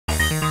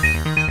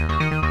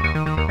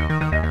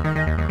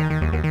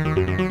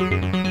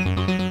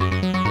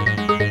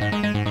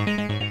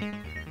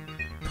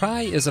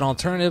is an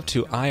alternative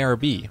to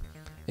IRB.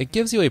 It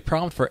gives you a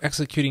prompt for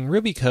executing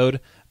Ruby code,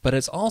 but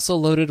it's also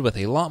loaded with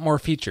a lot more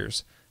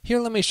features. Here,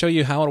 let me show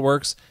you how it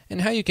works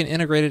and how you can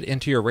integrate it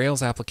into your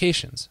Rails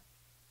applications.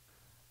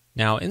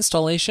 Now,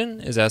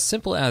 installation is as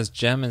simple as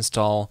gem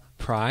install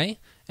pry,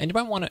 and you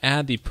might want to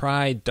add the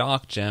pry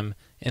doc gem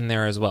in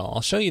there as well.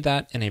 I'll show you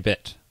that in a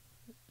bit.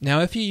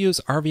 Now, if you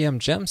use RVM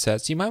gem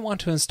sets, you might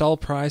want to install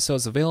pry so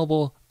it's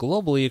available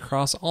globally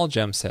across all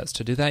gem sets.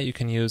 To do that, you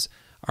can use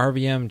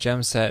RVM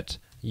gem set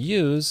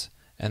use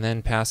and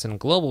then pass in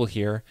global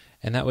here,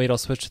 and that way it'll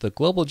switch to the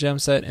global gem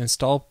set,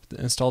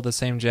 install the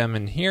same gem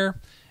in here,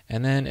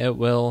 and then it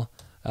will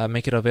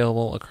make it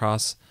available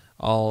across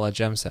all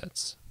gem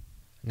sets.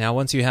 Now,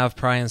 once you have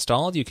pry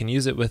installed, you can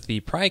use it with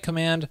the pry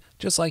command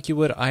just like you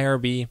would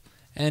IRB,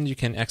 and you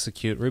can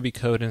execute Ruby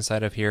code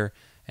inside of here,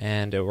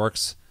 and it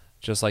works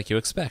just like you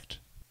expect.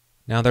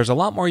 Now, there's a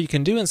lot more you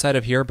can do inside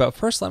of here, but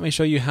first let me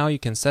show you how you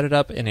can set it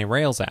up in a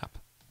Rails app.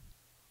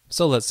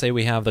 So let's say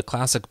we have the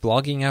classic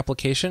blogging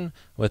application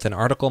with an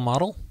article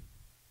model.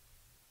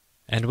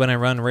 And when I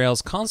run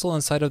Rails console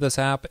inside of this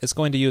app, it's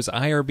going to use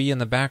IRB in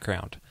the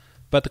background.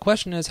 But the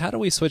question is, how do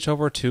we switch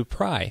over to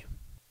pry?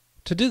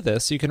 To do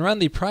this, you can run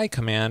the pry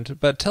command,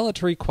 but tell it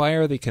to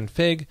require the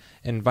config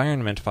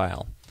environment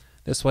file.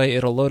 This way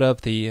it'll load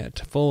up the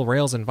full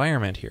Rails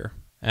environment here.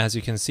 As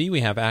you can see, we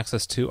have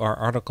access to our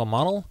article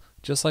model,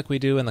 just like we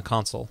do in the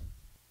console.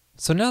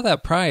 So now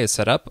that pry is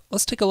set up,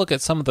 let's take a look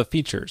at some of the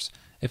features.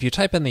 If you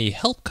type in the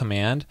help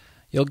command,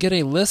 you'll get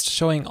a list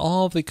showing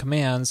all of the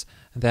commands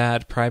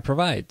that pry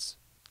provides.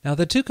 Now,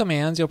 the two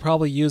commands you'll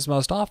probably use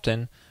most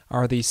often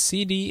are the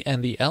cd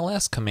and the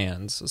ls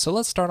commands, so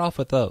let's start off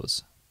with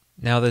those.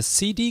 Now, the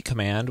cd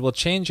command will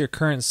change your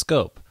current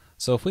scope.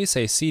 So if we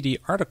say cd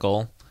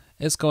article,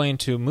 it's going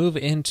to move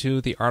into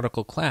the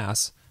article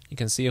class. You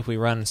can see if we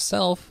run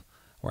self,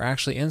 we're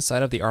actually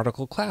inside of the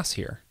article class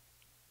here.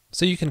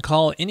 So you can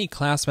call any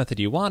class method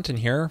you want in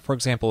here, for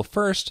example,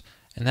 first,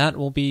 and that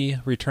will be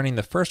returning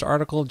the first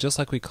article just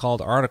like we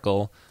called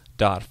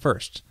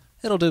article.first.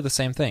 It'll do the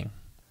same thing.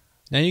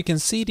 Now you can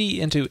cd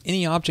into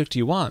any object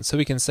you want, so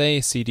we can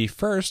say cd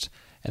first,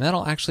 and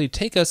that'll actually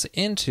take us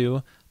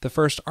into the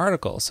first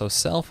article. So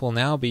self will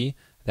now be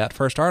that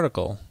first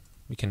article.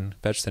 We can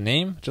fetch the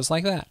name just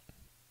like that.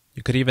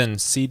 You could even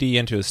cd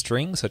into a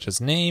string such as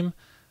name,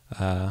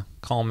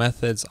 call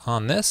methods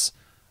on this.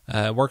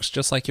 It works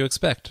just like you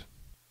expect.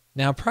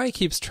 Now, pry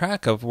keeps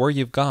track of where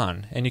you've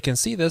gone, and you can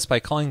see this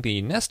by calling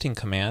the nesting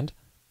command,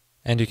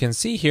 and you can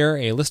see here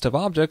a list of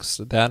objects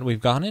that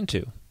we've gone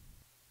into.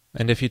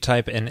 And if you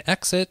type in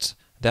exit,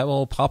 that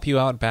will pop you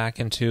out back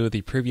into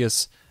the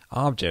previous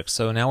object.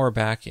 So now we're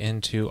back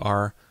into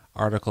our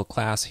article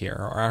class here,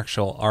 our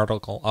actual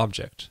article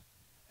object.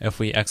 If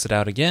we exit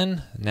out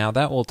again, now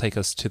that will take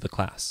us to the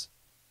class.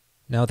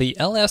 Now, the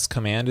ls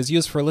command is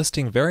used for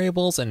listing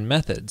variables and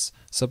methods,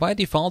 so by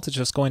default it's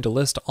just going to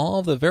list all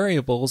of the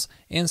variables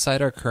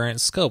inside our current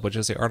scope, which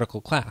is the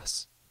article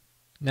class.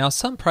 Now,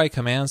 some pry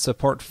commands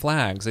support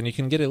flags, and you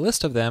can get a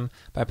list of them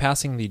by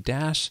passing the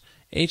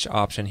 -h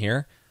option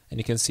here, and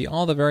you can see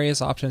all the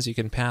various options you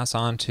can pass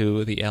on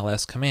to the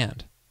ls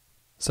command.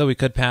 So we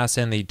could pass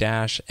in the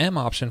 -m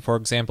option, for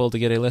example, to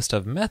get a list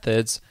of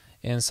methods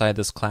inside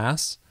this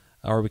class,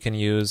 or we can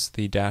use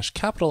the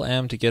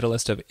 -M to get a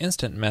list of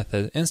instance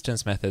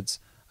methods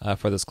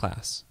for this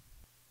class.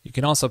 You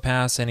can also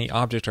pass any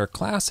object or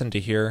class into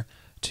here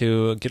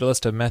to get a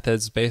list of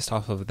methods based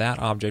off of that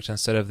object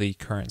instead of the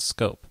current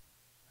scope.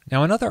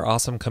 Now, another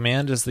awesome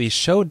command is the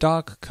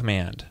showDoc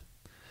command.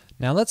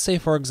 Now, let's say,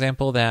 for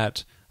example,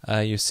 that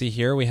you see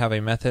here we have a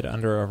method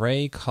under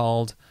array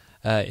called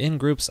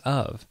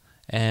inGroupsOf.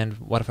 And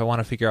what if I want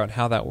to figure out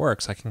how that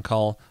works? I can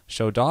call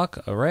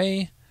showDoc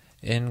array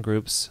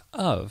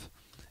inGroupsOf,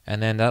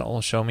 and then that will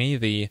show me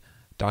the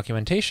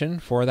documentation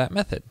for that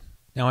method.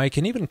 Now, I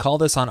can even call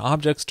this on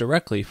objects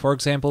directly. For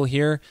example,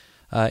 here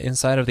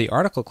inside of the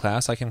article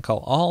class, I can call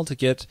all to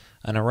get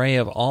an array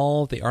of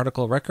all the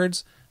article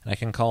records, and I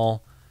can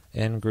call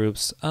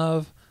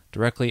inGroupsOf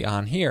directly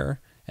on here,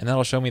 and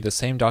that'll show me the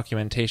same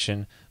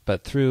documentation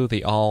but through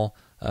the all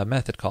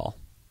method call.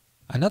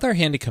 Another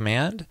handy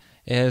command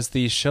is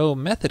the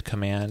showMethod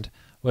command,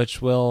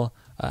 which will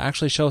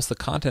actually show us the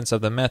contents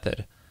of the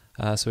method.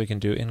 So we can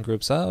do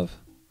inGroupsOf.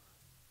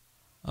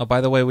 Oh,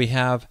 by the way, we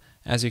have,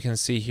 as you can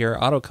see here,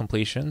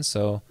 auto-completion,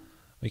 so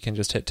we can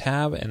just hit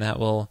tab and that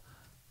will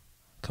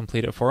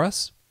complete it for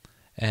us.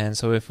 And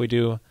so if we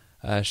do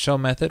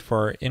showMethod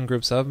for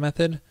inGroupsOf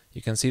method,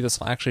 you can see this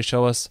will actually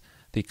show us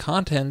the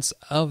contents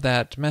of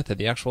that method,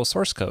 the actual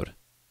source code.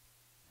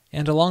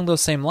 And along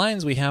those same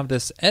lines, we have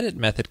this edit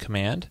method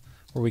command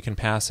where we can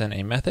pass in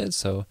a method,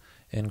 so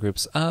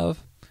inGroupsOf,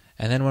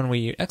 and then when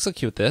we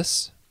execute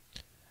this,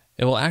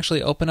 it will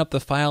actually open up the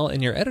file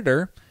in your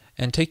editor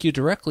and take you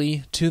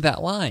directly to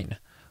that line.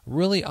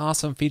 Really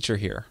awesome feature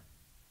here.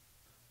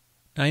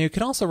 Now, you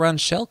can also run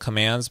shell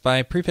commands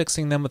by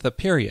prefixing them with a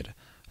period.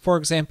 For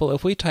example,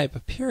 if we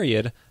type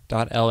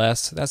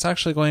period.ls, that's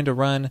actually going to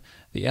run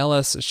the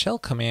ls shell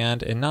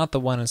command and not the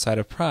one inside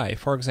of pry.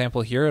 For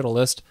example, here it'll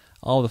list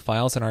all the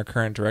files in our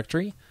current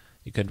directory.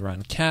 You could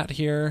run cat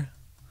here,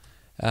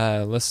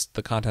 list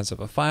the contents of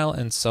a file,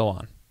 and so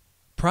on.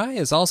 Pry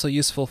is also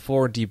useful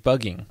for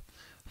debugging.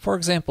 For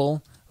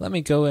example, let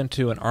me go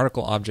into an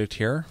article object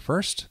here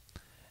first.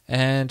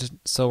 And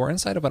so we're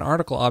inside of an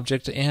article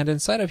object, and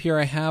inside of here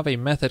I have a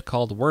method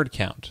called word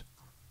count.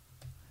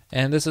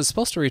 And this is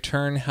supposed to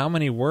return how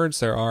many words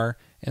there are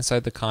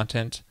inside the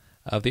content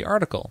of the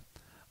article.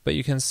 But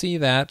you can see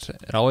that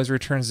it always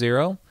returns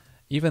 0,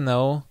 even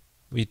though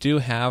we do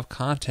have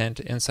content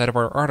inside of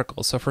our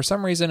article. So for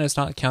some reason it's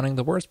not counting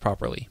the words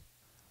properly.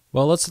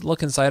 Well, let's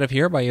look inside of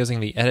here by using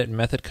the edit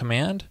method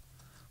command.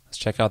 Let's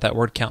check out that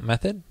word count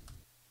method.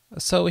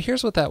 So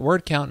here's what that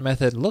word count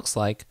method looks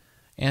like.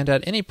 And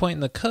at any point in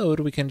the code,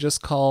 we can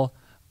just call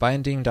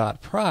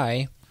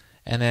binding.pry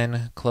and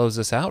then close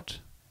this out.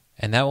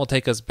 And that will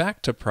take us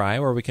back to pry,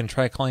 where we can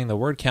try calling the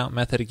word count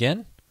method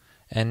again.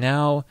 And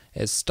now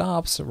it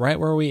stops right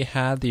where we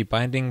had the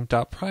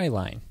binding.pry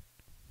line.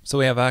 So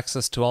we have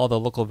access to all the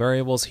local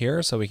variables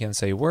here, so we can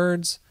say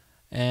words,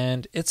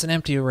 and it's an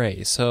empty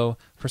array. So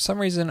for some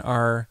reason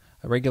our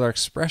regular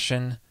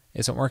expression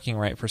isn't working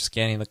right for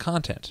scanning the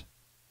content.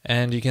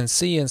 And you can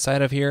see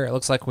inside of here, it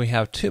looks like we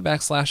have 2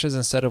 backslashes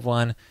instead of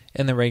 1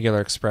 in the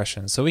regular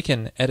expression. So we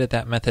can edit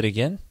that method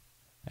again,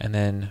 and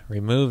then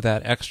remove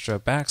that extra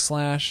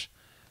backslash,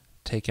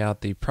 take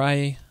out the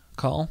pry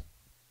call.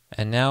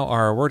 And now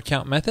our word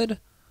count method,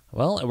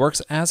 well, it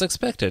works as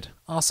expected.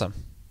 Awesome.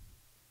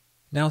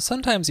 Now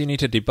sometimes you need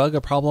to debug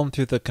a problem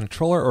through the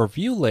controller or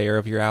view layer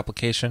of your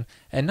application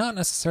and not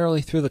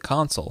necessarily through the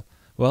console.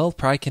 Well,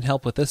 pry can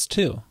help with this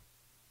too.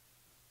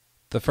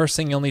 The first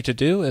thing you'll need to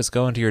do is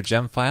go into your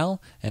gem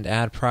file and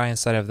add pry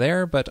inside of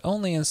there, but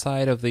only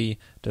inside of the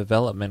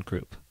development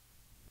group.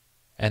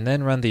 And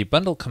then run the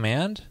bundle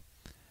command,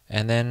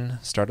 and then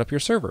start up your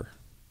server.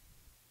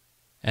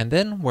 And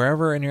then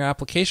wherever in your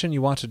application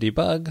you want to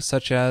debug,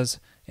 such as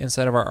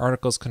inside of our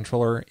articles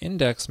controller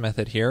index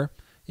method here,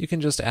 you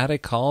can just add a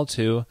call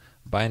to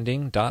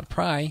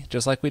binding.pry,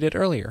 just like we did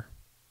earlier.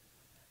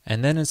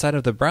 And then inside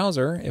of the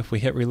browser, if we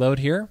hit reload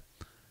here,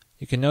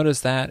 you can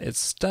notice that it's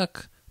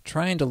stuck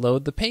trying to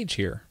load the page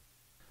here.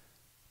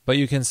 But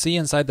you can see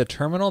inside the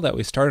terminal that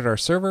we started our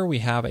server, we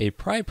have a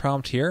pry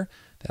prompt here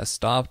that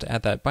stopped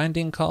at that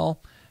binding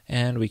call,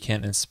 and we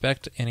can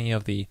inspect any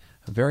of the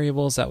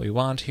variables that we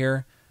want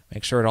here,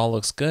 make sure it all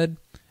looks good,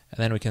 and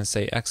then we can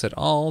say exit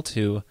all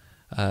to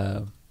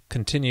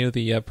continue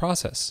the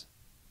process.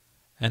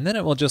 And then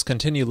it will just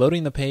continue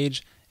loading the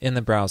page in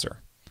the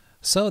browser.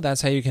 So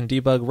that's how you can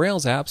debug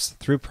Rails apps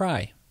through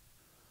pry.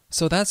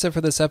 So that's it for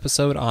this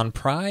episode on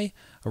pry,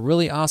 a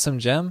really awesome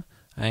gem.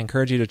 I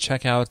encourage you to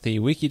check out the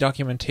wiki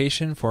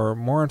documentation for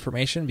more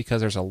information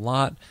because there's a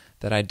lot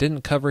that I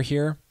didn't cover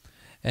here.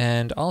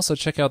 And also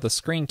check out the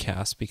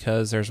screencast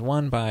because there's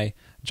one by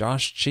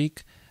Josh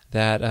Cheek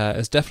that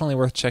is definitely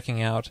worth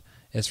checking out.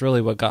 It's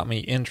really what got me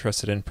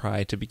interested in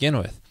pry to begin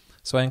with.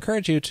 So I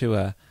encourage you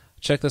to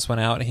check this one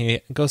out.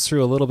 He goes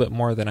through a little bit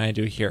more than I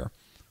do here.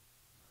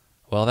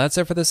 Well, that's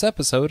it for this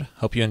episode.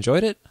 Hope you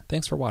enjoyed it.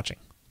 Thanks for watching.